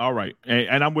there. All right.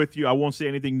 And I'm with you. I won't say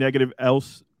anything negative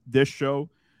else this show.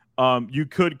 You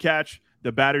could catch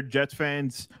the Battered Jets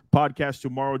Fans podcast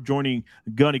tomorrow, joining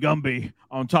Gunny Gumby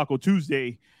on Taco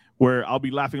Tuesday, where I'll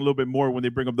be laughing a little bit more when they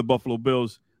bring up the Buffalo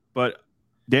Bills. But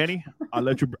Danny, I'll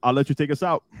let you take us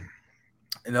out.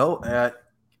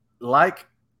 Like,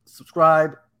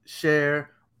 subscribe,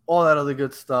 share, all that other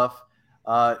good stuff.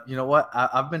 You know what?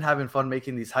 I've been having fun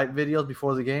making these hype videos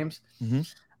before the games.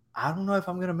 I don't know if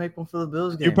I'm gonna make one for the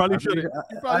Bills game. You probably shouldn't.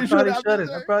 I probably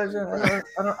shouldn't.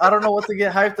 I don't know what to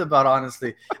get hyped about.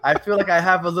 Honestly, I feel like I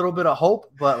have a little bit of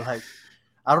hope, but like,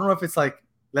 I don't know if it's like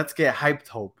let's get hyped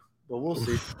hope. But we'll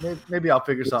see. Maybe I'll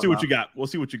figure something out. See what you got. We'll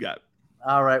see what you got.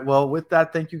 All right. Well, with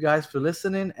that, thank you guys for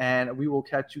listening, and we will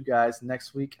catch you guys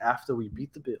next week after we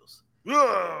beat the Bills.